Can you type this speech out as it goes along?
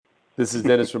This is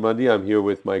Dennis Ramundi. I'm here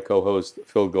with my co-host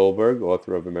Phil Goldberg,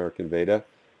 author of American Veda.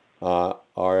 Our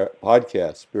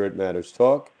podcast, Spirit Matters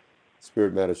Talk,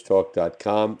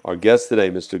 spiritmatterstalk.com. Our guest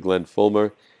today, Mr. Glenn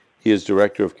Fulmer. He is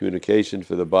Director of Communication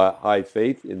for the Baha'i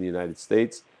Faith in the United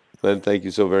States. Glenn, thank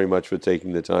you so very much for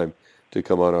taking the time to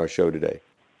come on our show today.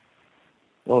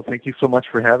 Well, thank you so much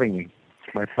for having me.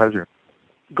 It's my pleasure.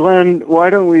 Glenn, why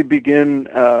don't we begin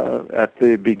at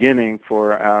the beginning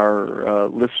for our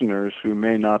listeners who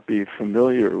may not be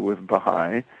familiar with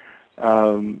Baha'i.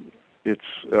 It's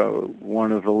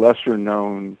one of the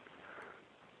lesser-known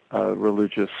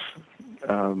religious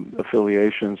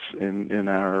affiliations in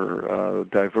our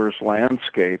diverse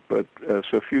landscape, but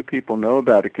so few people know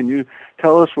about it. Can you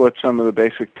tell us what some of the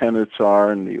basic tenets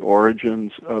are and the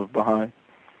origins of Baha'i?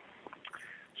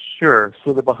 Sure.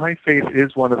 So the Baha'i Faith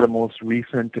is one of the most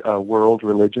recent world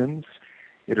religions.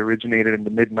 It originated in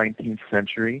the mid-19th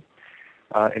century,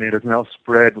 and it has now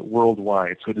spread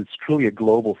worldwide. So it's truly a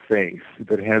global faith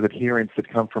that has adherents that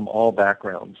come from all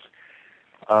backgrounds.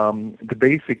 The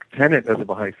basic tenet of the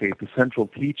Baha'i Faith, the central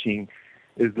teaching,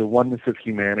 is the oneness of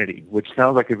humanity, which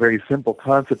sounds like a very simple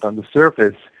concept on the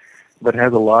surface, but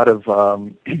has a lot of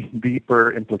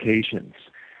deeper implications.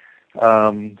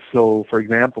 So, for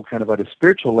example, kind of at a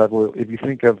spiritual level, if you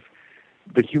think of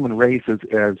the human race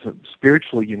as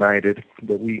spiritually united,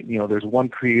 that there's one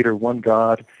creator, one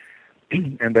God,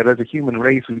 and that as a human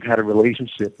race, we've had a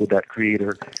relationship with that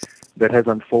creator that has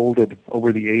unfolded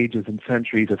over the ages and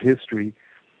centuries of history.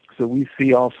 So we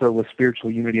see also a spiritual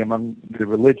unity among the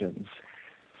religions.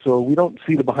 So we don't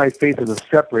see the Baha'i Faith as a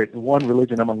separate one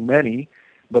religion among many,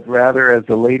 but rather as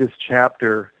the latest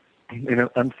chapter in an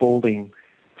unfolding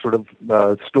sort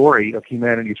of story of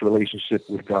humanity's relationship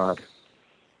with God.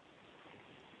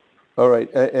 All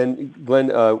right. And Glenn,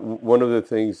 one of the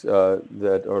things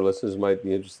that our listeners might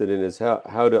be interested in is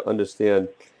how to understand,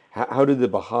 how did the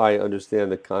Baha'i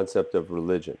understand the concept of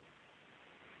religion?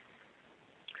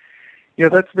 Yeah,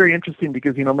 that's very interesting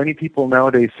because, many people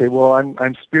nowadays say, well,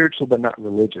 I'm spiritual but not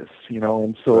religious,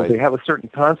 and so They have a certain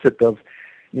concept of,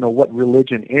 what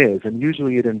religion is. And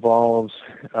usually it involves,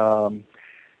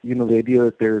 the idea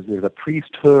that there's a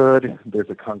priesthood, there's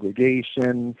a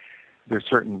congregation, there's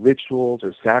certain rituals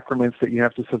or sacraments that you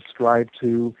have to subscribe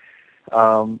to.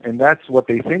 And that's what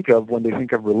they think of when they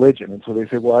think of religion. And so they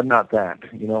say, well, I'm not that,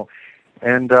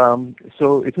 And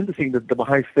so it's interesting that the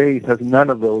Baha'i Faith has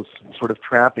none of those sort of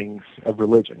trappings of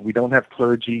religion. We don't have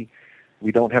clergy.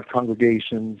 We don't have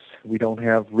congregations. We don't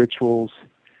have rituals.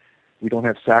 We don't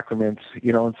have sacraments,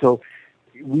 and so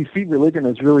we see religion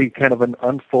as really kind of an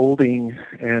unfolding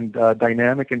and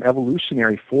dynamic and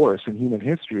evolutionary force in human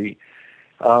history,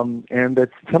 and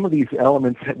that some of these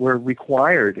elements were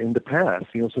required in the past.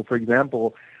 So for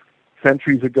example,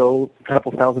 centuries ago, a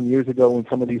couple thousand years ago, when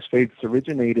some of these faiths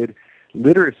originated,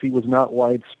 literacy was not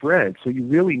widespread. So you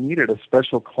really needed a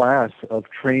special class of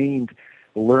trained,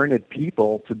 learned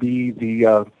people to be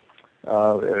the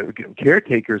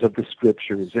caretakers of the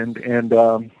scriptures, and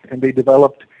they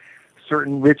developed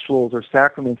certain rituals or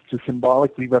sacraments to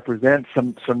symbolically represent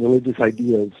some religious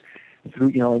ideas through,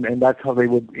 and that's how they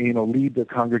would, lead their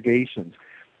congregations.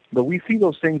 But we see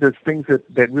those things as things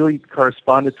that really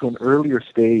corresponded to an earlier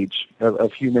stage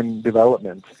of human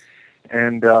development,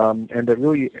 and that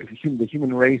really the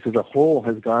human race as a whole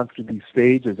has gone through these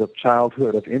stages of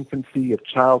childhood, of infancy, of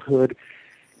childhood,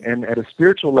 and at a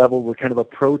spiritual level, we're kind of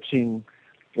approaching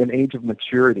an age of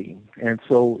maturity. And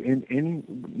so in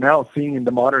now seeing in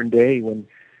the modern day when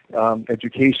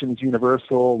education is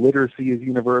universal, literacy is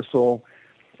universal,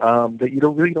 that you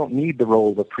really don't need the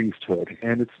role of a priesthood.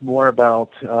 And it's more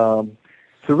about, so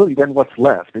really then what's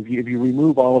left? If you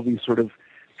remove all of these sort of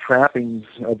trappings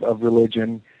of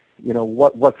religion,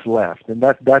 what's left? And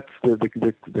that's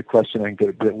the question I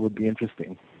think that would be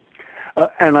interesting.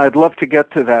 And I'd love to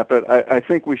get to that, but I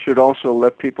think we should also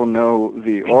let people know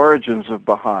the origins of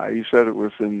Baha'i. You said it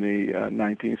was in the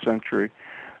 19th century.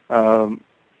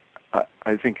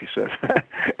 I think you said,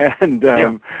 and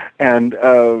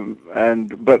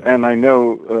I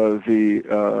know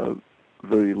the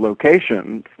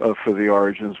location for the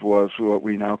origins was what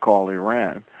we now call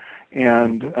Iran.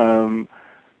 And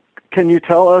can you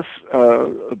tell us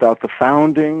about the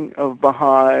founding of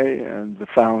Baha'i and the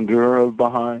founder of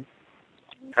Baha'i?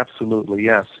 Absolutely,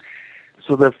 yes.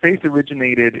 So the faith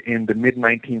originated in the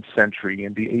mid-19th century,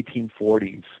 in the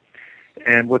 1840s.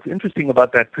 And what's interesting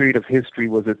about that period of history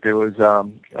was that there was a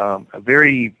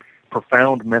very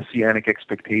profound messianic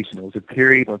expectation. It was a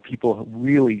period when people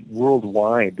really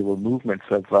worldwide, there were movements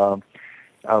of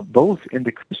both in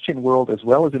the Christian world as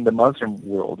well as in the Muslim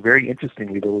world. Very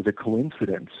interestingly, there was a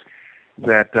coincidence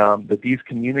that these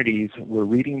communities were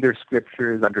reading their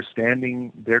scriptures,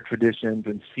 understanding their traditions,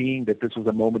 and seeing that this was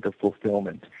a moment of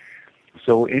fulfillment.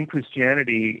 So in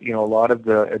Christianity, a lot of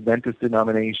the Adventist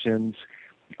denominations,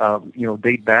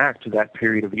 date back to that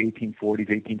period of the 1840s,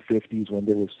 1850s, when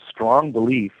there was strong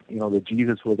belief, that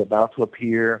Jesus was about to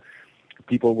appear.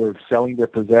 People were selling their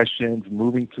possessions,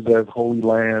 moving to the Holy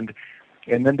Land.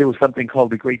 And then there was something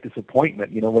called the Great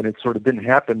Disappointment, when it sort of didn't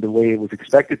happen the way it was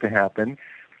expected to happen.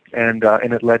 And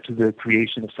it led to the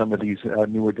creation of some of these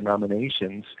newer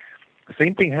denominations. The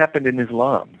same thing happened in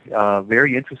Islam.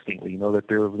 Very interestingly, that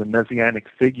there was a messianic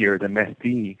figure, the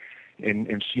Mahdi, in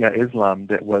Shia Islam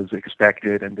that was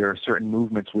expected, and there are certain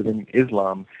movements within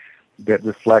Islam that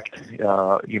reflect,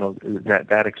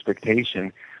 that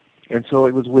expectation. And so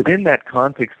it was within that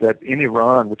context that in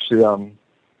Iran, which is a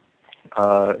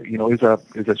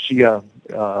Shia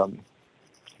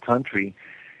country,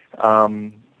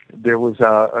 there was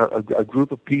a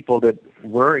group of people that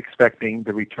were expecting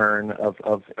the return of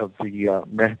the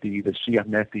Mahdi, the Shia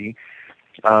Mahdi.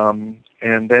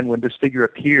 And then when this figure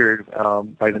appeared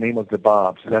by the name of the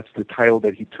Bab, so that's the title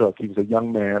that he took. He was a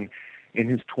young man in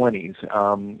his 20s,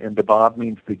 and the Bab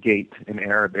means the gate in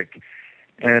Arabic.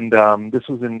 And this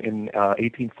was in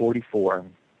 1844.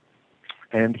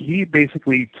 And he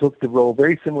basically took the role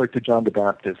very similar to John the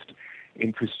Baptist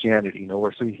in Christianity,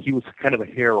 where so he was kind of a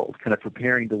herald, kind of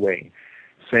preparing the way,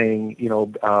 saying,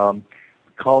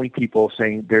 calling people,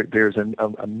 saying there's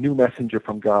a new messenger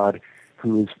from God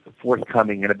who is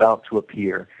forthcoming and about to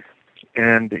appear.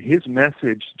 And his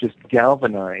message just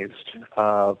galvanized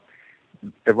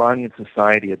Iranian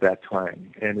society at that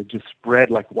time, and it just spread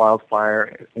like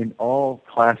wildfire in all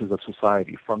classes of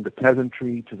society, from the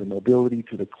peasantry to the nobility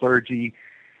to the clergy.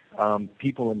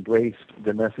 People embraced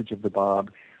the message of the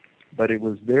Bab, but it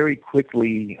was very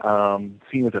quickly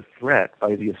seen as a threat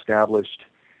by the established,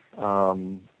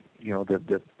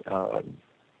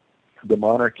 the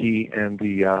monarchy and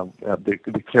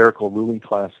the clerical ruling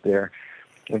class there,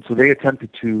 and so they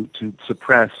attempted to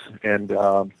suppress and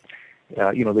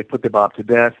they put the Bab to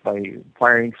death by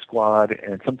firing squad,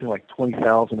 and something like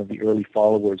 20,000 of the early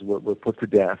followers were put to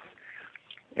death.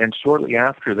 And shortly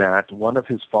after that, one of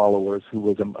his followers, who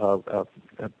was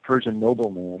a Persian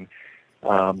nobleman,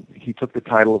 he took the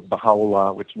title of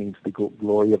Baha'u'llah, which means the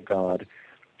glory of God,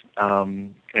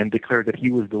 and declared that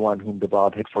he was the one whom the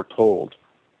Bab had foretold.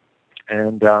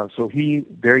 And so he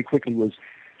very quickly was,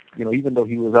 even though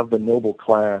he was of the noble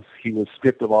class, he was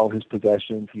stripped of all his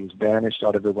possessions. He was banished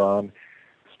out of Iran,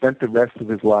 spent the rest of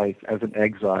his life as an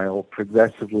exile,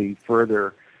 progressively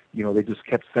further. They just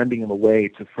kept sending him away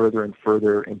to further and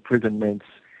further imprisonments.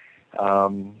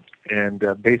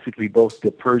 And basically both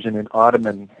the Persian and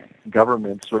Ottoman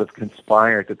governments sort of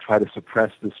conspired to try to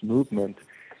suppress this movement.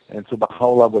 And so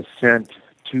Baha'u'llah was sent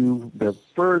to the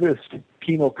furthest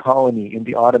penal colony in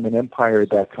the Ottoman Empire at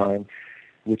that time,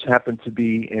 which happened to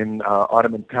be in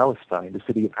Ottoman Palestine, the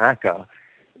city of Akka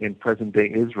in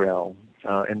present-day Israel.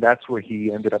 And that's where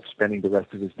he ended up spending the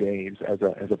rest of his days as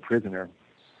a prisoner.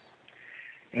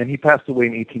 And he passed away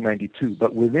in 1892.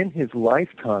 But within his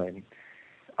lifetime,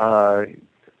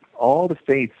 all the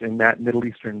faiths in that Middle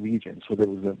Eastern region, so there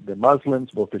was the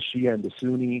Muslims, both the Shia and the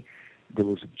Sunni, there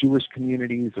was Jewish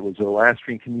communities, there was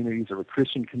Zoroastrian communities, there were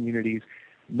Christian communities.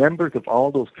 Members of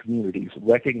all those communities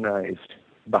recognized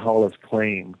Baha'u'llah's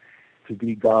claim to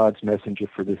be God's messenger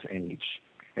for this age.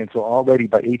 And so already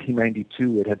by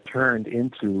 1892, it had turned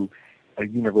into a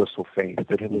universal faith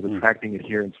that was attracting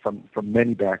adherents from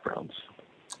many backgrounds.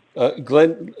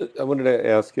 Glenn, I wanted to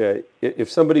ask, if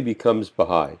somebody becomes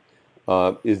Baha'i,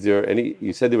 is there any,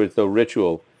 you said there was no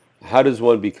ritual, how does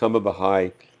one become a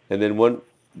Baha'i? And then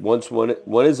once one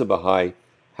is a Baha'i,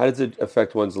 how does it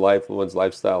affect one's life, one's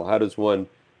lifestyle? How does one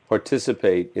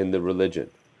participate in the religion?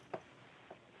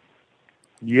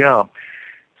 Yeah.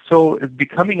 So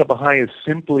becoming a Baha'i is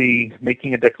simply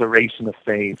making a declaration of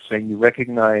faith, saying you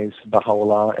recognize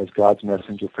Baha'u'llah as God's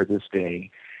messenger for this day,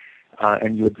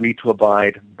 and you agree to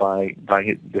abide by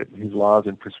his laws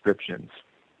and prescriptions.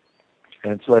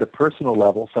 And so at a personal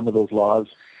level, some of those laws,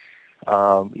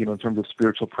 in terms of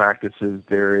spiritual practices,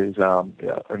 there is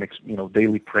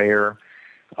daily prayer.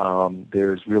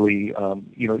 There's really,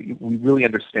 we really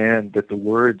understand that the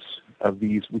words of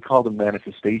these, we call them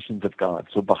manifestations of God.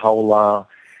 So Baha'u'llah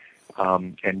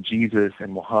and Jesus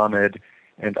and Muhammad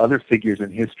and other figures in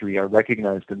history are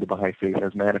recognized in the Baha'i faith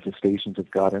as manifestations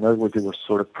of God. In other words, they were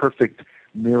sort of perfect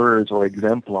mirrors or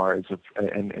exemplars of,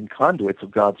 and conduits of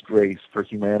God's grace for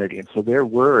humanity. And so their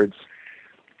words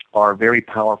are very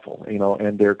powerful,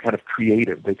 and they're kind of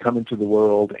creative. They come into the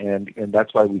world, and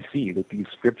that's why we see that these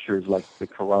scriptures like the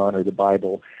Quran or the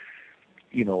Bible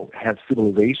have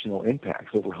civilizational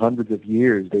impacts over hundreds of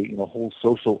years. They, whole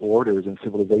social orders and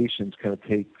civilizations kind of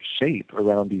take shape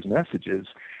around these messages.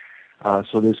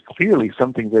 So there's clearly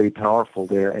something very powerful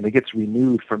there, and it gets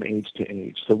renewed from age to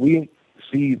age. So we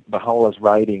see Baha'u'llah's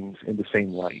writings in the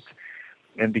same light.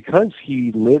 And because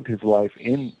he lived his life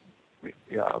in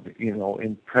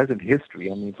present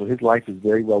history, so his life is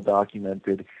very well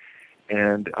documented,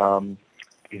 and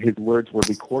his words were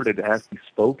recorded as he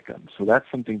spoke them. So that's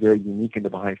something very unique in the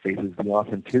Baha'i faith, is the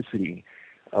authenticity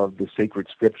of the sacred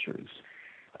scriptures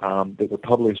that were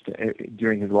published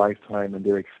during his lifetime, and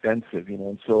they're extensive,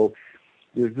 and so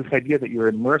there's this idea that you're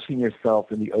immersing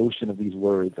yourself in the ocean of these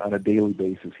words on a daily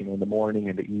basis, in the morning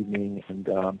and the evening,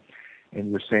 and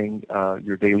you're saying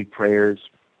your daily prayers.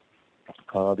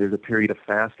 There's a period of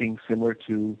fasting similar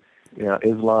to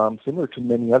Islam, similar to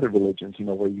many other religions,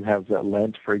 where you have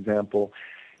Lent, for example,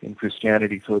 in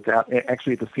Christianity. So it's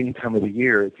actually at the same time of the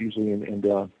year. It's usually in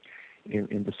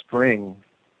the spring.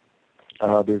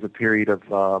 There's a period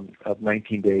of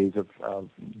 19 days of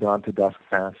dawn to dusk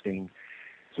fasting.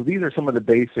 So these are some of the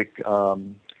basic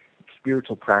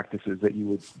spiritual practices that you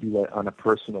would do on a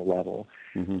personal level.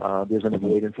 Mm-hmm. There's an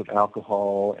avoidance of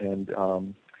alcohol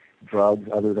and drugs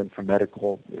other than for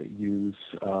medical use.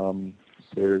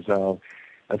 There's a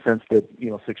sense that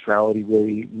sexuality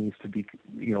really needs to be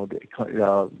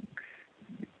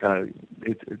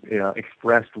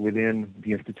expressed within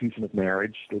the institution of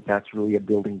marriage. That's really a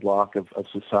building block of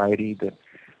society that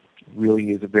really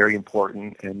is very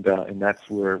important, and that's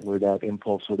where that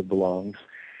impulse sort of belongs.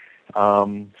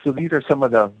 So these are some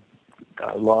of the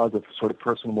laws of sort of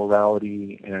personal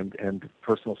morality and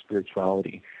personal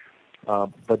spirituality.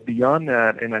 But beyond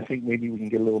that, and I think maybe we can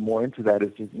get a little more into that,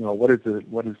 is just, what is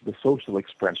the social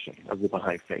expression of the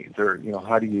Baha'i faith, or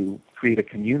how do you create a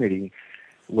community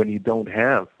when you don't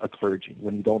have a clergy,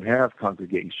 when you don't have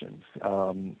congregations,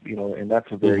 and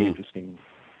that's a very interesting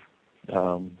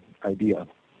idea.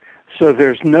 So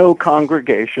there's no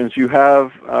congregations. You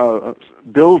have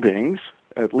buildings,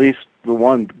 at least the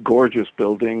one gorgeous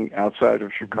building outside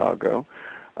of Chicago.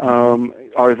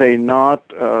 Are they not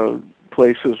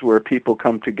places where people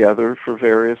come together for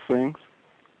various things?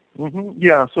 Mm-hmm.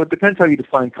 Yeah, so it depends how you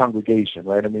define congregation,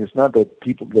 right? It's not that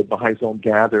Baha'is don't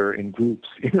gather in groups,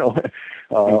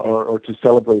 or to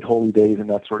celebrate holy days and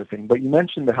that sort of thing. But you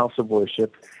mentioned the house of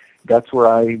worship. That's where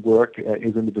I work,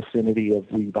 is in the vicinity of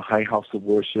the Baha'i House of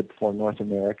Worship for North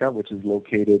America, which is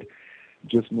located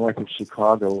just north of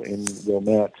Chicago in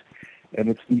Wilmette. And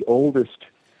it's the oldest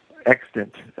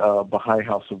extant Baha'i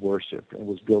House of Worship. It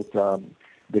was built,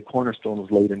 the cornerstone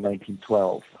was laid in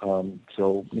 1912.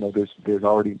 So, there's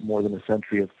already more than a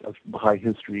century of Baha'i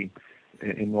history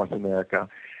in North America.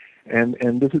 And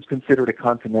this is considered a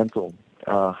continental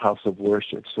house of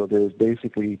worship. So there's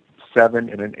basically 7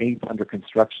 and an 8th under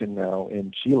construction now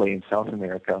in Chile, in South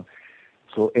America.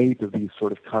 So 8 of these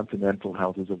sort of continental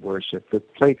houses of worship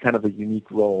that play kind of a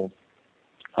unique role.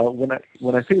 When I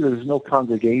say there's no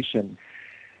congregation,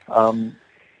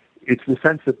 it's the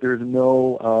sense that there's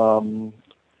no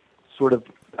sort of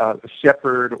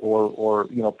shepherd or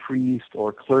priest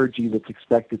or clergy that's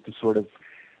expected to sort of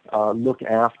look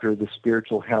after the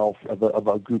spiritual health of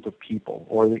a group of people.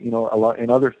 Or in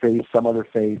other faiths, some other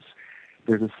faiths,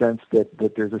 there's a sense that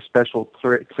there's a special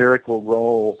clerical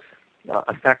role,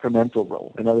 a sacramental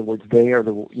role. In other words, they are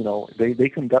they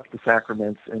conduct the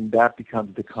sacraments, and that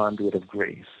becomes the conduit of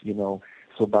grace.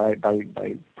 So by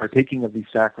partaking of these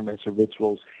sacraments or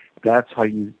rituals, that's how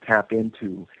you tap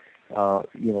into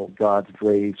God's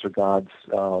grace or God's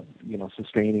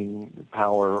sustaining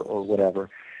power or whatever.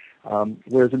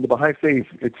 Whereas in the Baha'i faith,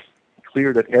 it's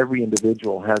clear that every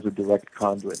individual has a direct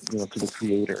conduit, to the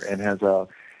Creator, and has a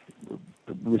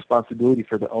responsibility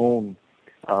for their own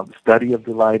study of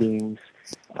the writings,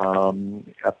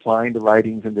 applying the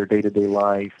writings in their day-to-day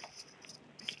life.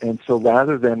 And so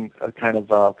rather than a kind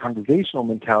of congregational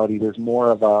mentality, there's more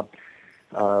of a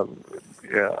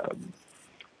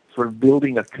sort of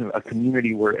building a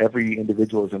community where every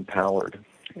individual is empowered.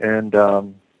 And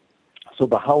so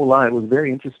Baha'u'llah, it was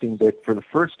very interesting that for the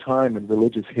first time in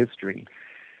religious history,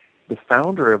 the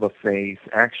founder of a faith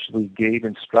actually gave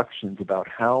instructions about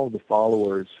how the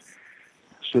followers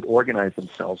should organize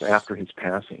themselves after his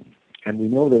passing. And we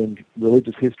know that in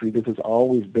religious history, this has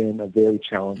always been a very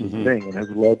challenging thing, and has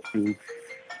led to,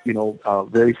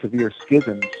 very severe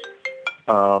schisms,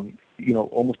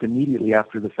 almost immediately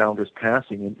after the founder's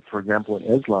passing. And for example, in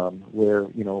Islam, where,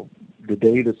 the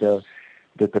day that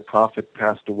the Prophet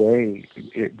passed away,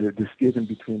 the schism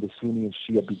between the Sunni and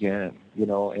Shia began,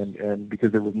 and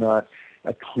because there was not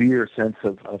a clear sense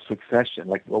of succession,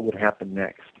 like what would happen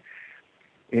next.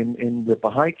 In the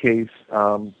Baha'i case,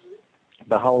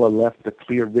 Baha'u'llah left a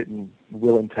clear written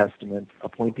will and testament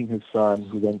appointing his son,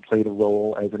 who then played a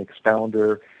role as an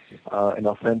expounder, an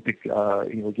authentic,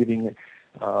 giving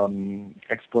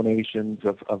explanations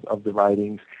of the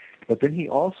writings. But then he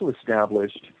also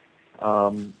established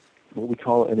what we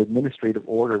call an administrative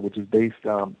order, which is based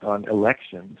on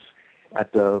elections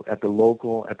at the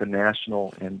local, at the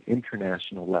national, and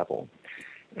international level.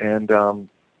 And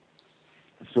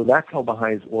so that's how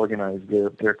Baha'is organize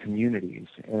their communities.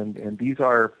 And these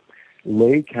are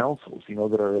lay councils,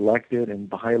 that are elected, and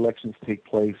Baha'i elections take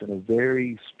place in a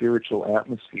very spiritual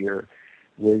atmosphere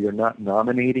where you're not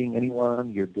nominating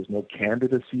anyone, there's no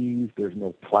candidacies, there's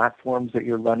no platforms that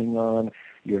you're running on,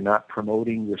 you're not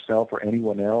promoting yourself or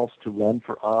anyone else to run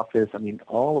for office. I mean,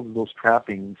 all of those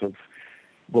trappings of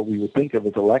what we would think of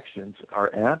as elections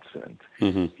are absent.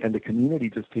 Mm-hmm. And the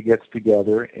community just gets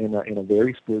together in a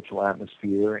very spiritual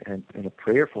atmosphere and in a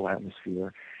prayerful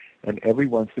atmosphere, and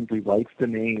everyone simply writes the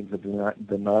names of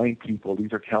the 9 people.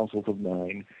 These are councils of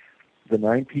 9. The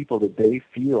 9 people that they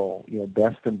feel,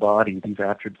 best embody these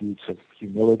attributes of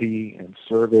humility and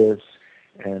service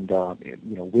and,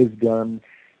 wisdom.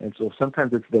 And so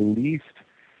sometimes it's the least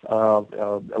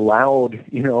loud,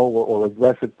 or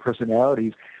aggressive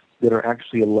personalities that are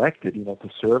actually elected, to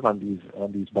serve on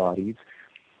these bodies.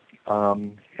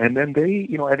 And then they,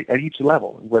 at each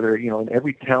level, whether, in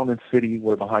every town and city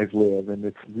where Baha'is live, and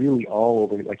it's really all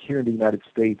over, like here in the United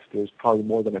States, there's probably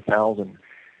more than 1,000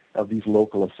 of these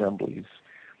local assemblies.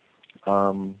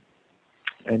 And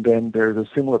then there's a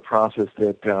similar process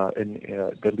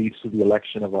that leads to the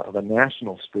election of a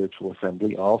national spiritual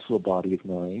assembly, also a body of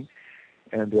 9.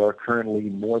 And there are currently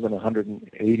more than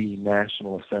 180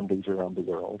 national assemblies around the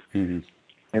world. Mm-hmm.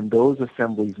 And those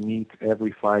assemblies meet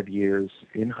every 5 years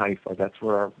in Haifa. That's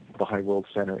where our Baha'i World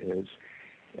Center is.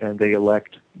 And they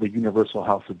elect the Universal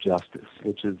House of Justice,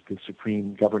 which is the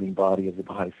supreme governing body of the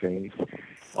Baha'i faith,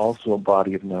 also a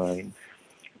body of 9.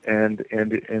 And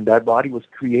that body was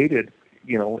created,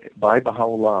 by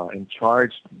Baha'u'llah and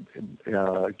charged,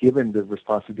 given the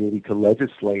responsibility to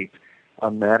legislate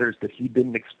on matters that he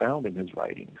didn't expound in his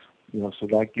writings. So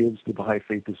that gives the Baha'i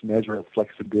faith this measure of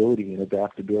flexibility and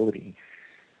adaptability,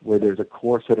 where there's a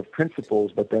core set of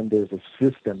principles, but then there's a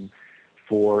system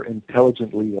for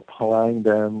intelligently applying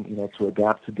them, to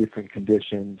adapt to different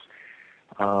conditions.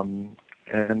 And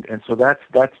so that's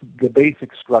the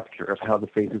basic structure of how the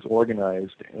faith is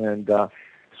organized. And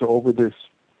so over this,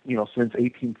 since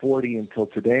 1840 until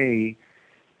today,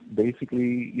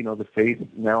 basically, the faith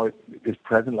now is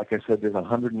present. Like I said, there's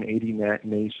 180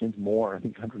 nations more, I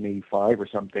think 185 or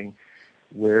something,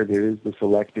 where there is this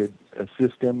elected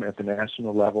system at the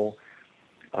national level,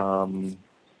 and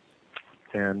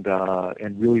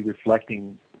really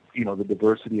reflecting, the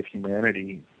diversity of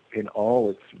humanity in all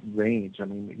its range. I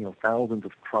mean, thousands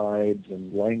of tribes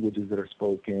and languages that are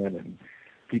spoken, and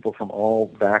people from all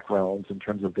backgrounds in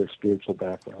terms of their spiritual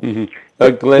background.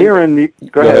 Mm-hmm. Glenn,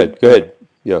 go ahead.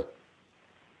 Yeah.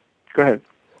 Go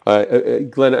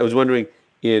ahead. Glenn, I was wondering,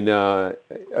 is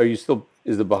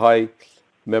the Baha'i,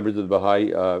 members of the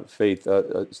Baha'i faith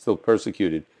still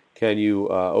persecuted? Can you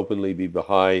openly be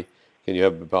Baha'i? Can you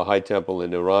have a Baha'i temple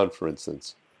in Iran, for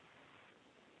instance?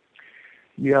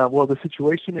 Yeah, well, the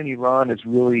situation in Iran is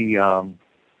really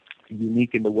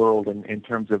unique in the world in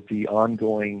terms of the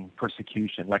ongoing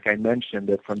persecution. Like I mentioned,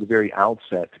 that from the very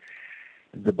outset,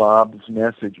 the Bab's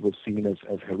message was seen as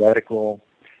heretical.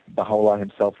 Baha'u'llah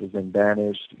himself was then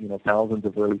banished. Thousands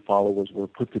of early followers were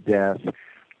put to death.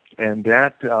 And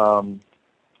that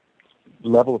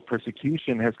level of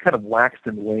persecution has kind of waxed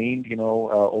and waned,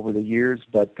 over the years.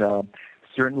 But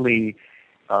certainly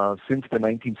since the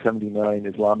 1979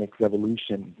 Islamic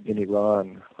Revolution in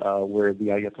Iran, where the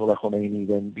Ayatollah Khomeini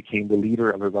then became the leader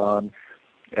of Iran,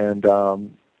 and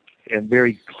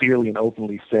very clearly and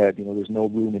openly said, there's no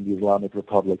room in the Islamic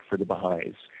Republic for the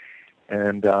Baha'is.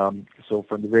 And so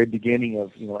from the very beginning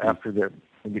of, in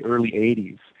the early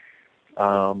 80s,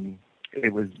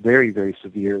 it was very, very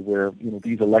severe, where,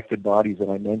 these elected bodies that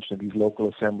I mentioned, these local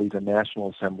assemblies and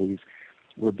national assemblies,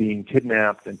 were being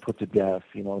kidnapped and put to death,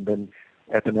 and then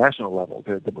at the national level,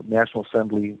 the National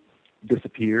Assembly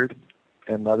disappeared,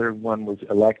 another one was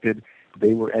elected,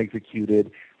 they were executed,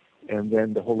 and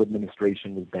then the whole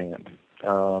administration was banned.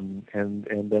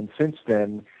 And then since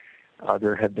then,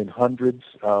 there have been hundreds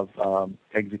of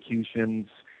executions,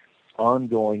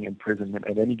 ongoing imprisonment.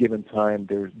 At any given time,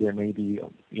 there may be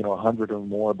 100 or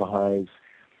more Baha'is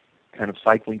kind of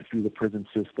cycling through the prison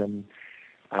system.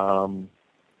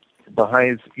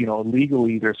 Baha'is,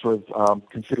 legally they're sort of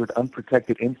considered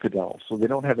unprotected infidels, so they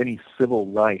don't have any civil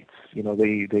rights.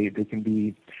 They can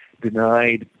be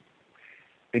denied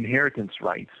inheritance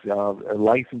rights,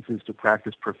 licenses to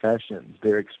practice professions.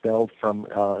 They're expelled from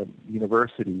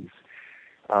universities.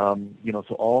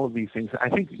 So all of these things. I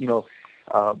think,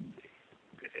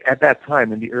 at that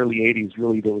time in the early 80s,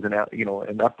 really there was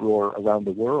an uproar around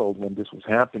the world when this was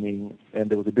happening, and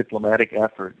there was a diplomatic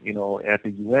effort, at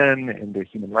the UN and the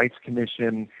Human Rights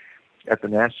Commission, at the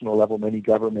national level, many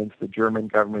governments, the German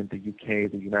government, the UK,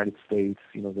 the United States,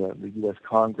 the U.S.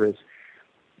 Congress.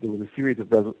 There was a series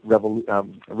of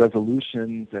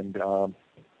resolutions and,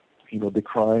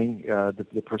 decrying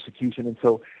the persecution. And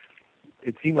so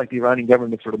it seemed like the Iranian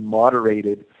government sort of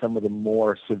moderated some of the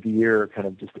more severe kind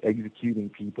of just executing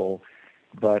people,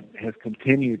 but has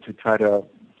continued to try to,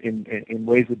 in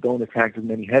ways that don't attract as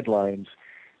many headlines,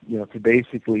 to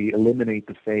basically eliminate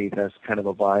the faith as kind of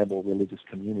a viable religious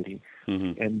community.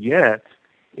 Mm-hmm. And yet,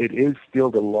 it is still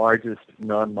the largest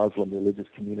non-Muslim religious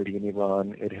community in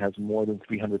Iran. It has more than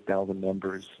 300,000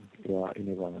 members in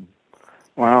Iran.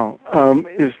 Wow.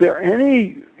 Is there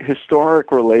any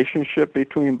historic relationship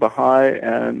between Baha'i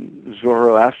and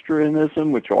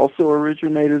Zoroastrianism, which also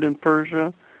originated in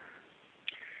Persia?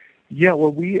 Yeah,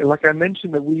 well, like I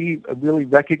mentioned, that we really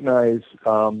recognize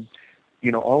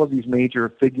all of these major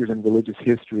figures in religious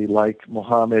history, like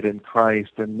Muhammad and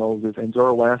Christ and Moses, and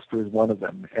Zoroaster is one of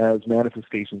them, as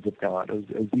manifestations of God, as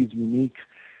these unique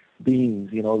beings,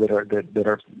 that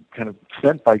are kind of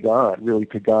sent by God, really,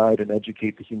 to guide and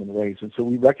educate the human race. And so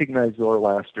we recognize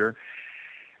Zoroaster,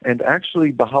 and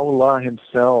actually Baha'u'llah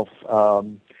himself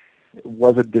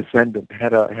was a descendant,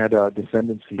 had a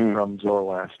descendancy from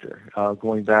Zoroaster,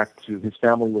 going back to, his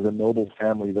family was a noble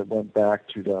family that went back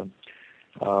to the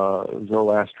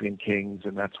Zoroastrian kings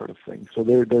and that sort of thing. So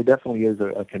there definitely is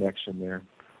a connection there.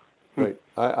 Right.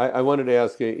 I wanted to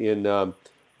ask you, in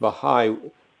Baha'i,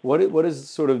 what is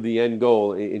sort of the end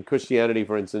goal? In Christianity,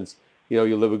 for instance,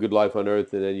 you live a good life on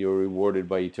earth and then you're rewarded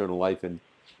by eternal life in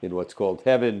what's called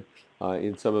heaven.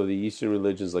 In some of the Eastern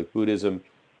religions like Buddhism,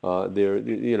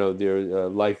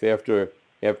 there's life after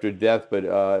death, but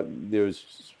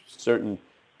there's certain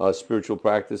spiritual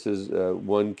practices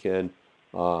one can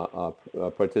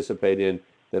participate in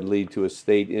that lead to a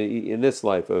state in this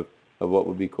life of what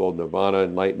would be called nirvana,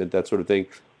 enlightenment, that sort of thing.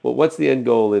 Well, what's the end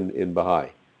goal in Baha'i?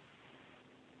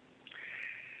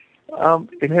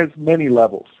 It has many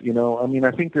levels,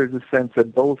 I think there's a sense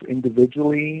that both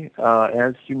individually,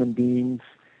 as human beings,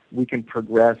 we can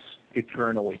progress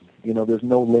eternally. There's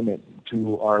no limit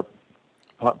to our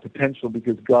potential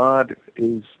because God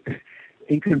is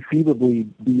inconceivably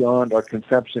beyond our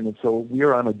conception, and so we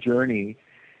are on a journey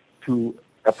to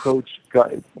approach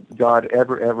God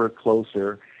ever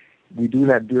closer. We do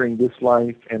that during this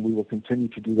life, and we will continue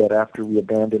to do that after we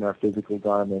abandon our physical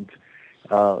garment.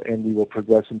 And we will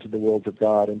progress into the world of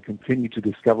God and continue to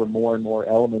discover more and more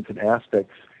elements and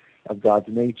aspects of God's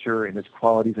nature and His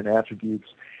qualities and attributes.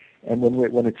 And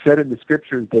when it's said in the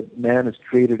Scriptures that man is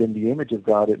created in the image of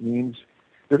God, it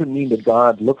doesn't mean that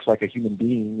God looks like a human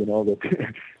being,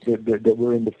 that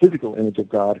we're in the physical image of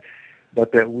God,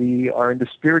 but that we are in the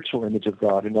spiritual image of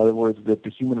God. In other words, that the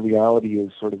human reality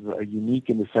is sort of unique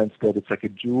in the sense that it's like a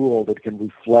jewel that can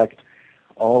reflect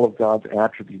all of God's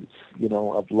attributes,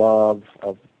 of love,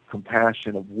 of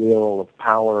compassion, of will, of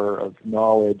power, of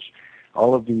knowledge.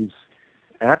 All of these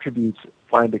attributes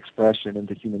find expression in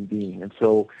the human being. And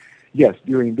so, yes,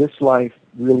 during this life,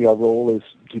 really our role is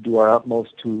to do our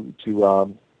utmost to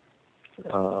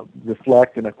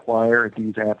reflect and acquire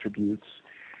these attributes.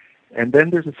 And then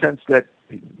there's a sense that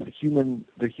the human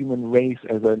race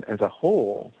as a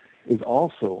whole is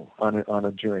also on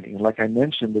a journey. And like I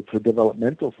mentioned, it's a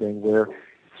developmental thing where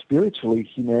spiritually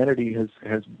humanity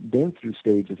has been through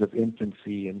stages of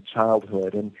infancy and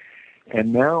childhood,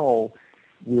 and now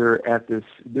we're at this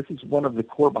is one of the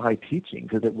core Baha'i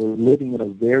teachings, is that we're living in a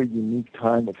very unique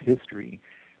time of history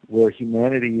where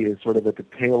humanity is sort of at the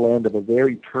tail end of a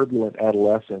very turbulent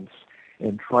adolescence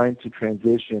and trying to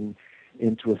transition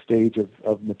into a stage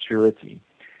of maturity.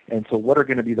 And so what are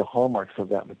going to be the hallmarks of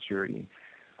that maturity?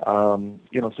 So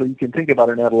you can think about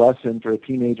an adolescent or a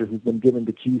teenager who's been given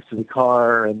the keys to the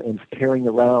car and is tearing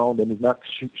around and is not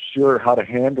sure how to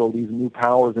handle these new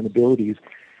powers and abilities.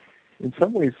 In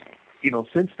some ways,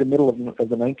 since the middle of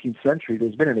the 19th century,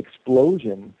 there's been an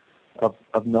explosion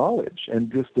of knowledge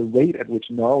and just the rate at which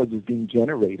knowledge is being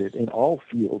generated in all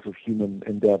fields of human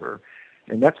endeavor.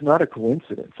 And that's not a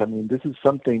coincidence. I mean, this is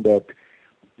something that,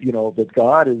 that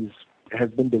God has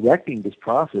been directing this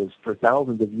process for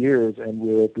thousands of years, and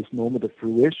we're at this moment of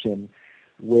fruition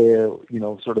where,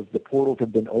 sort of the portals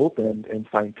have been opened, and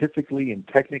scientifically and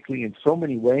technically in so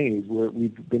many ways where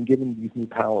we've been given these new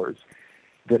powers.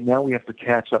 that now we have to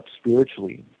catch up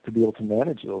spiritually to be able to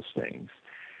manage those things.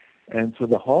 And so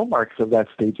the hallmarks of that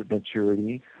stage of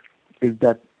maturity is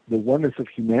that the oneness of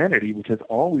humanity, which has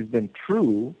always been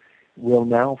true, will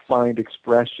now find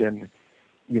expression,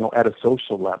 at a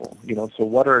social level. So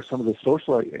what are some of the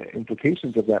social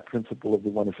implications of that principle of the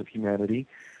oneness of humanity?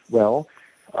 Well,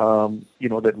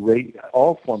 that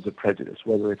all forms of prejudice,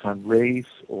 whether it's on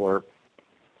race or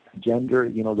gender,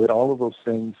 that all of those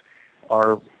things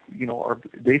are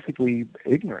basically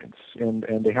ignorance, and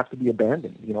they have to be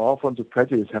abandoned. All forms of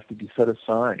prejudice have to be set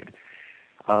aside.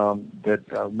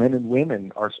 That men and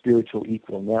women are spiritual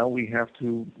equal. Now we have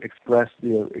to express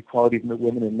the equality of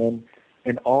women and men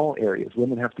in all areas.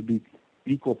 Women have to be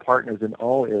equal partners in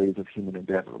all areas of human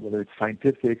endeavor, whether it's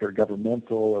scientific or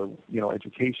governmental or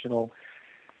educational,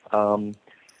 and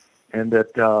that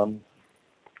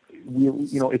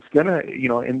it's gonna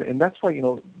and that's why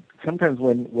sometimes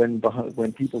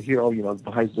when people hear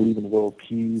Baha'is believe in world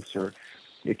peace, or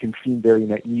it can seem very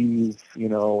naive,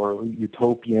 or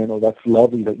utopian, or that's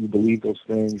lovely that you believe those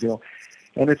things,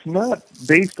 and it's not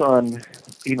based on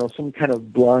some kind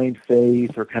of blind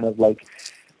faith or kind of like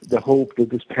the hope that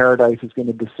this paradise is going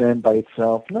to descend by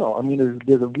itself. No, I mean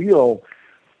there's a real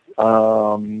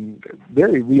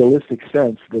very realistic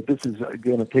sense that this is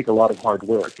going to take a lot of hard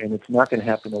work, and it's not going to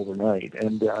happen overnight.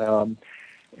 And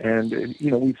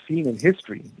we've seen in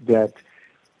history that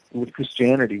with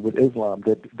Christianity, with Islam,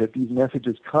 that these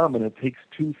messages come, and it takes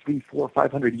 200, 300, 400,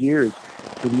 500 years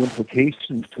for the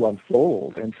implications to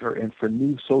unfold, and for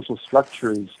new social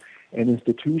structures and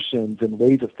institutions and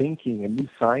ways of thinking and new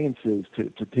sciences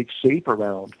to take shape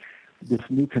around this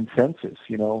new consensus.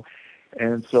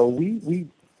 And so we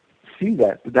see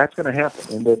that's going to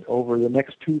happen, and that over the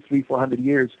next 200, 300, 400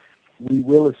 years, we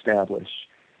will establish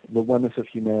the oneness of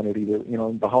humanity.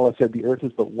 Baha'u'llah said the earth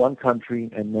is but one country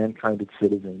and mankind its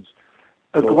citizens.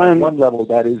 So Glenn, on one level,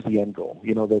 that is the end goal,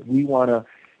 that we want to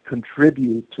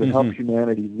contribute to help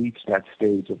humanity reach that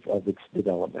stage of its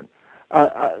development.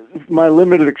 My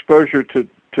limited exposure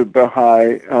to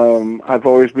Baha'i, I've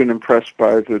always been impressed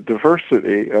by the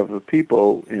diversity of the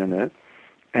people in it,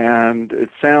 and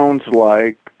it sounds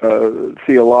like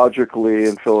theologically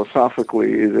and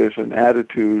philosophically there's an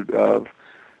attitude of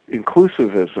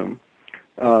inclusivism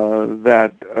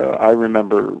that I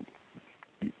remember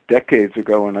decades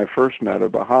ago when I first met a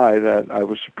Baha'i, that I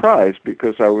was surprised,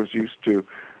 because I was used to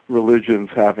religions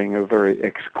having a very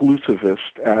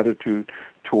exclusivist attitude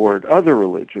toward other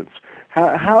religions.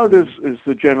 How is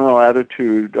the general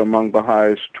attitude among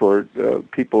Baha'is toward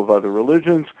people of other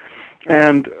religions,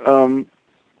 and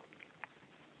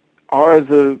are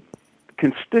the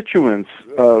constituents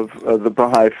of the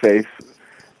Baha'i faith,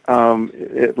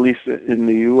 at least in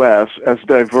the U.S., as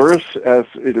diverse as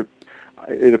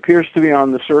it appears to be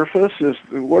on the surface?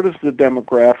 What is the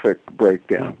demographic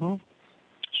breakdown? Mm-hmm.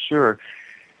 Sure.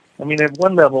 I mean, at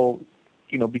one level,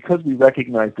 because we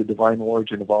recognize the divine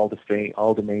origin of all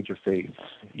the major faiths,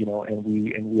 and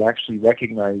we actually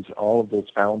recognize all of those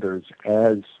founders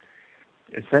as,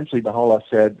 essentially, Baha'u'llah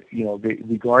said, they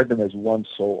regard them as one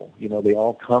soul. They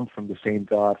all come from the same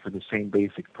God for the same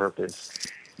basic purpose.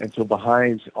 And so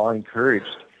Baha'is are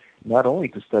encouraged not only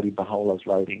to study Baha'u'llah's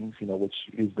writings, which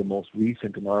is the most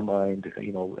recent in our mind,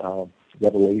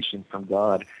 revelation from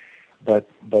God, but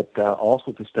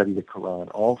also to study the Quran,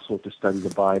 also to study the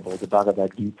Bible, the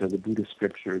Bhagavad Gita, the Buddhist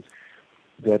scriptures,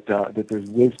 that there's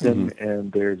wisdom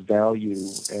and there's value,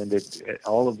 and that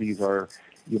all of these are,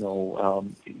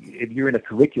 if you're in a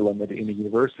curriculum in a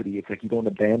university, it's like you don't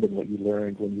abandon what you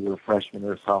learned when you were a freshman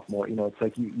or a sophomore. It's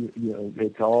like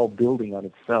it's all building on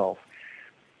itself.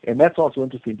 And that's also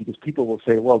interesting, because people will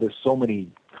say, well, there's so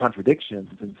many contradictions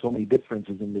and so many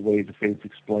differences in the way the faiths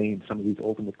explain some of these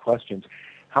ultimate questions.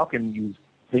 How can you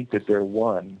think that they're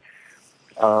one?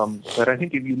 But I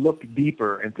think if you look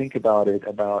deeper and think about it,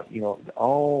 about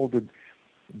all the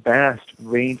vast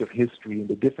range of history and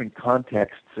the different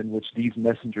contexts in which these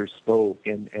messengers spoke,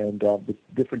 and the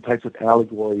different types of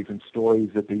allegories and stories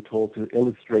that they told to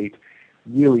illustrate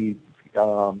really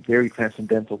very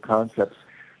transcendental concepts,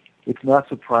 it's not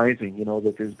surprising,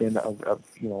 that there's been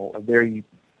a very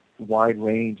wide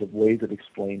range of ways of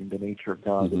explaining the nature of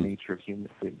God, the nature of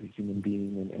the human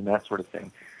being, and that sort of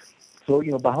thing. So,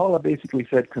 Baha'u'llah basically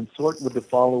said, consort with the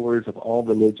followers of all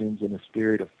religions in a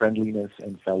spirit of friendliness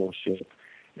and fellowship.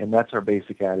 And that's our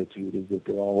basic attitude, is that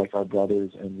they're all like our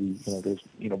brothers, and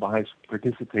Baha'is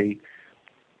participate,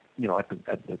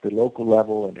 at the local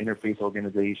level and interfaith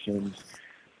organizations.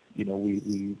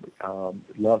 We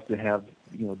love to have,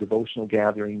 devotional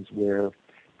gatherings where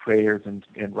prayers and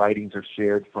writings are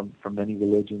shared from many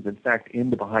religions. In fact, in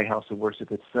the Baha'i House of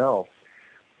Worship itself,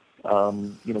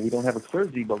 We don't have a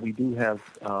clergy, but we do have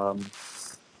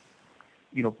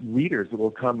readers that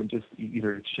will come and just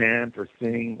either chant or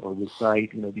sing or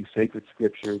recite, these sacred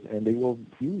scriptures, and they will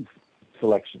use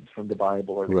selections from the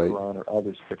Bible or the Quran or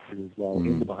other scriptures as well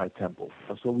in the Baha'i temple.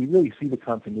 So we really see the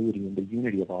continuity and the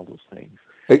unity of all those things.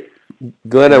 Hey,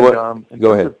 Glenn,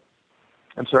 go ahead.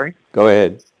 I'm sorry? Go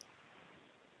ahead.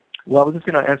 Well, I was just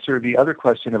going to answer the other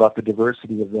question about the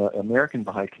diversity of the American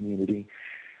Baha'i community.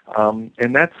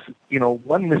 And that's,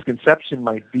 one misconception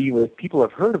might be that people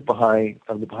have heard of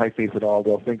the Baha'i faith at all.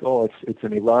 They'll think, oh, it's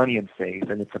an Iranian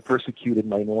faith, and it's a persecuted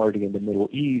minority in the Middle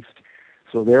East.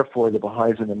 So therefore, the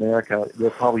Baha'is in America, they're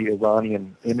probably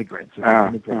Iranian immigrants. It's an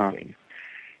immigrant faith.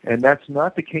 And that's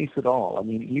not the case at all. I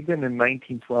mean, even in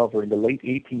 1912 or in the late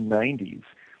 1890s,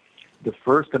 the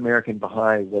first American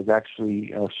Baha'i was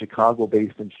actually a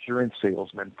Chicago-based insurance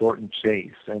salesman, Thornton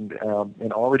Chase. And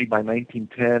already by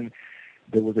 1910,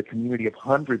 there was a community of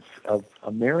hundreds of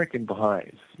American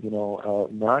Baha'is,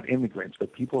 not immigrants,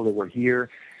 but people that were here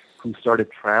who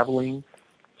started traveling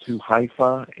to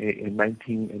Haifa in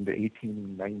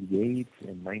 1898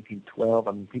 and 1912.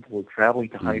 I mean, people were traveling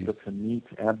to Haifa to meet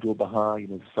Abdul Baha,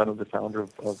 the son of the founder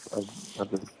of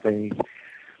the faith.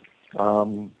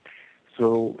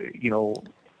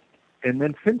 And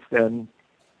then since then,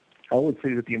 I would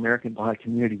say that the American Baha'i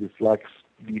community reflects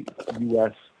the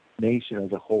U.S. nation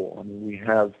as a whole. I mean, we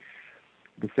have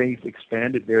the faith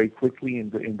expanded very quickly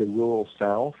in the rural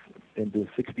South in the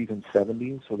 60s and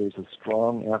 70s. So there's a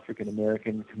strong African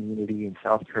American community in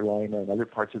South Carolina and other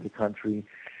parts of the country.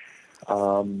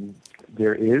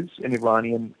 There is an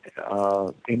Iranian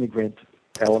immigrant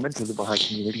element to the Baha'i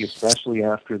community, especially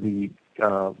after the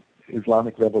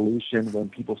Islamic Revolution, when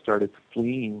people started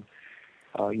fleeing,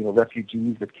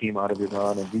 refugees that came out of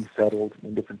Iran and resettled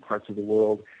in different parts of the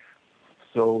world.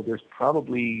 So there's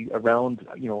probably around,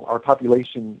 our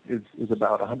population is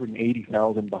about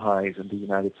 180,000 Baha'is in the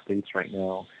United States right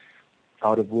now,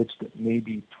 out of which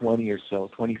maybe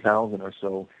 20,000 or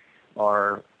so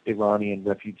are Iranian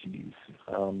refugees.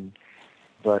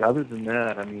 But other than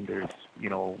that, I mean, there's,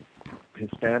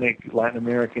 Hispanic, Latin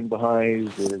American Baha'is,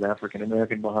 there's African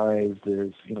American Baha'is,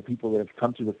 there's, people that have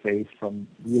come to the faith from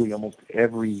really almost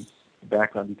every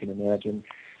background you can imagine.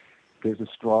 There's a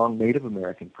strong Native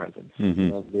American presence.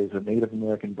 There's a Native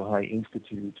American Baha'i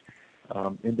Institute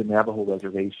in the Navajo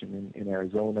Reservation in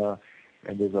Arizona,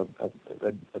 and there's a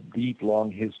deep,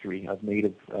 long history of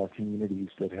Native communities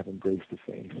that have embraced the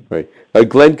faith. Right.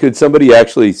 Glenn, could somebody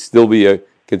actually still be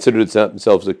consider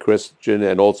themselves a Christian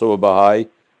and also a Baha'i,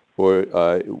 or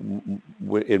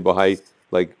in Baha'i,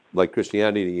 like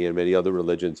Christianity and many other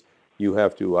religions, you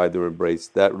have to either embrace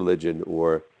that religion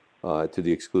or to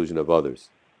the exclusion of others?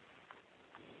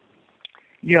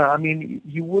 Yeah, I mean,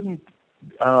 you wouldn't,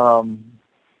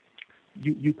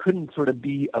 you couldn't sort of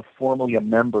be formally a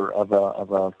member of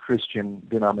a Christian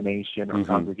denomination or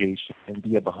congregation and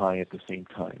be a Baha'i at the same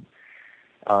time.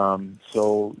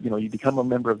 So, you become a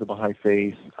member of the Baha'i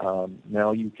faith.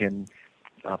 Now you can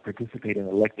participate in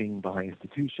electing Baha'i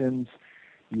institutions.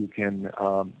 You can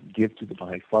give to the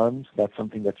Baha'i funds. That's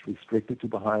something that's restricted to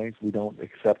Baha'is. We don't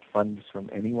accept funds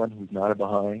from anyone who's not a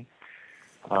Baha'i.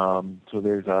 So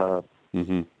there's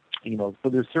so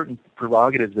there's certain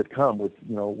prerogatives that come with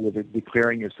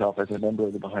declaring yourself as a member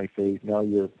of the Baha'i faith. Now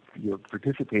you're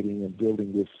participating in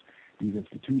building these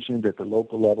institutions at the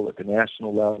local level, at the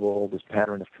national level, this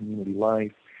pattern of community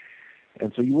life.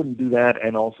 And so you wouldn't do that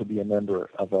and also be a member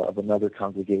of another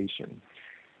congregation.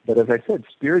 But as I said,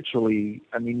 spiritually,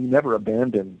 I mean, you never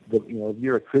abandon if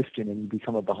you're a Christian and you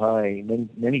become a Baha'i.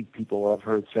 Many people I've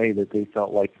heard say that they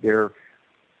felt like the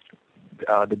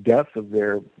depth of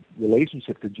their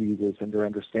relationship to Jesus and their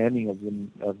understanding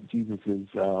of Jesus's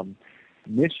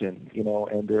mission,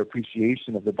 and their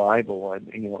appreciation of the Bible,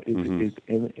 and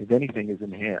if anything, is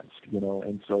enhanced,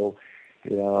 and so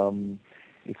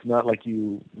it's not like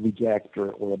you reject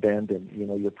or abandon,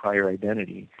 your prior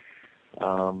identity.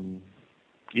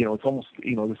 It's almost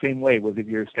the same way with if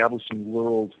you're establishing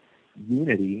world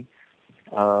unity.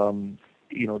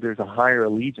 There's a higher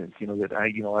allegiance, that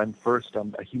I'm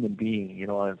a human being,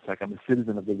 it's like I'm a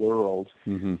citizen of the world,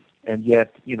 and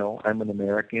yet, I'm an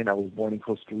American, I was born in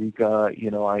Costa Rica,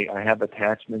 I have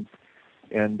attachments,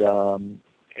 and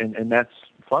that's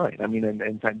fine. I mean, and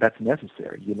in fact, that's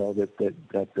necessary, that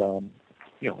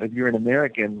if you're an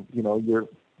American, you're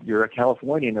a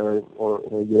Californian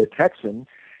or you're a Texan,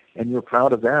 and you're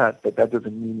proud of that, but that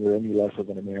doesn't mean you're any less of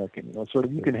an American. Sort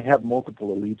of, you can have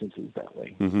multiple allegiances that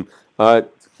way.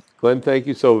 Glenn, thank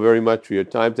you so very much for your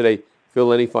time today.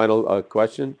 Phil, any final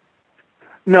question?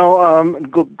 No,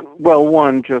 well,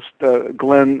 one, just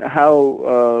Glenn,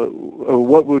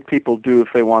 what would people do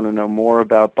if they want to know more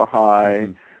about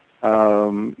Baha'i,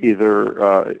 either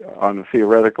on a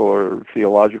theoretical or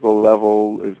theological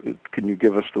level? Can you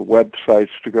give us the websites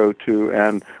to go to,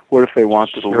 and what if they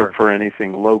wanted to look for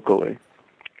anything locally?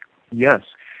 Yes.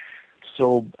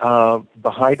 So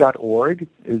Baha'i.org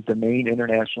is the main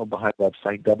international Baha'i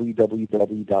website,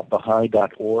 www.baha'i.org.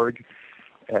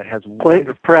 It has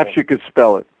Perhaps you could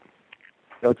spell it.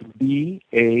 It's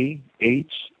BAHAI.org.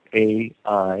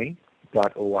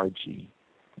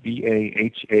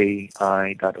 BAHAI.org.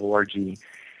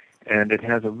 And it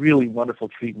has a really wonderful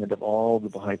treatment of all the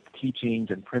Baha'i teachings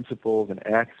and principles and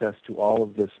access to all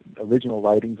of this original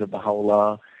writings of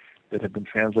Baha'u'llah that have been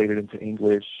translated into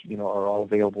English, are all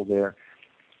available there.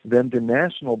 Then the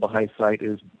national Baha'i site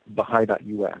is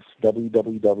Baha'i.us,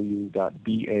 www.bahai.us.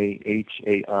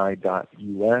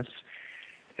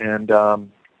 And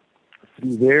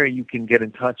through there you can get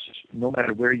in touch no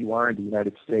matter where you are in the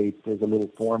United States. There's a little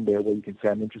form there where you can say,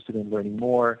 I'm interested in learning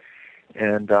more.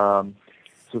 And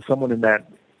so someone in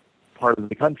that part of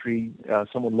the country,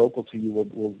 someone local to you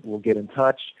will get in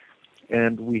touch.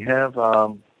 And we have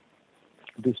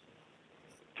this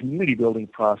community building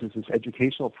process, this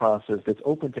educational process that's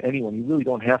open to anyone. You really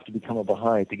don't have to become a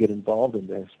Baha'i to get involved in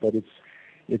this, but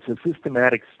it's a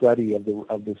systematic study of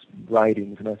this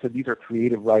writings. And I said these are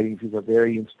creative writings. These are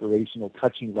very inspirational,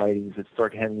 touching writings that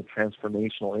start having a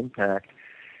transformational impact.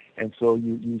 And so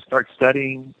you start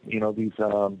studying, these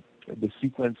the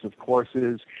sequence of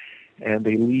courses, and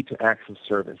they lead to acts of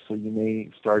service. So you may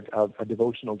start a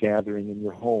devotional gathering in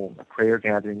your home, a prayer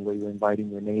gathering where you're inviting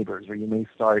your neighbors, or you may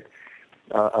start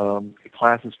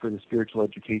classes for the spiritual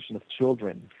education of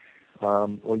children,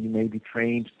 or you may be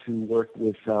trained to work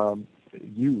with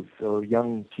youth or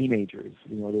young teenagers.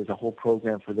 There's a whole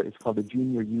program for that. It's called the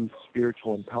Junior Youth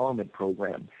Spiritual Empowerment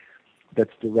Program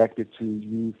that's directed to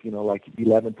youth, like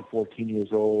 11 to 14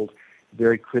 years old,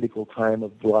 very critical time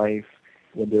of life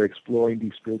when they're exploring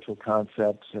these spiritual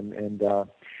concepts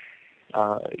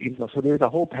so there's a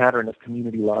whole pattern of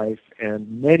community life,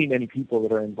 and many, many people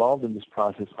that are involved in this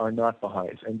process are not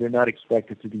Baha'is, and they're not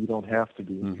expected to be. You don't have to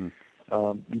be. You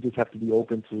just have to be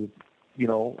open to,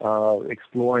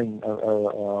 exploring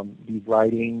these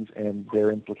writings and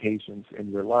their implications in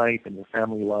your life, in your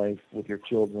family life, with your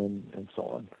children, and so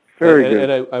on. Very good.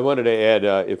 And I wanted to add,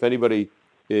 if anybody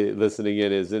listening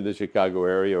in is in the Chicago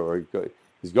area or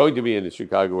is going to be in the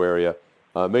Chicago area,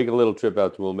 make a little trip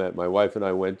out to Wilmette. My wife and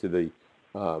I went to the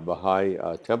Baha'i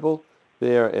temple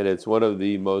there, and it's one of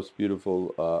the most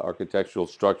beautiful architectural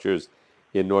structures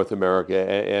in North America.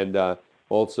 And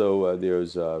also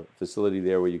there's a facility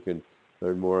there where you can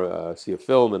learn more, see a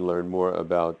film and learn more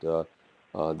about the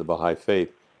Baha'i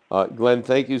faith. Glenn,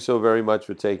 thank you so very much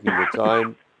for taking the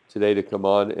time today to come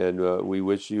on, and we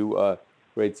wish you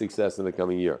great success in the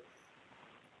coming year.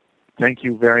 Thank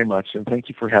you very much, and thank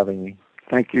you for having me.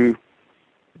 Thank you.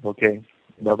 Okay.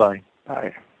 Bye-bye.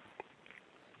 Bye.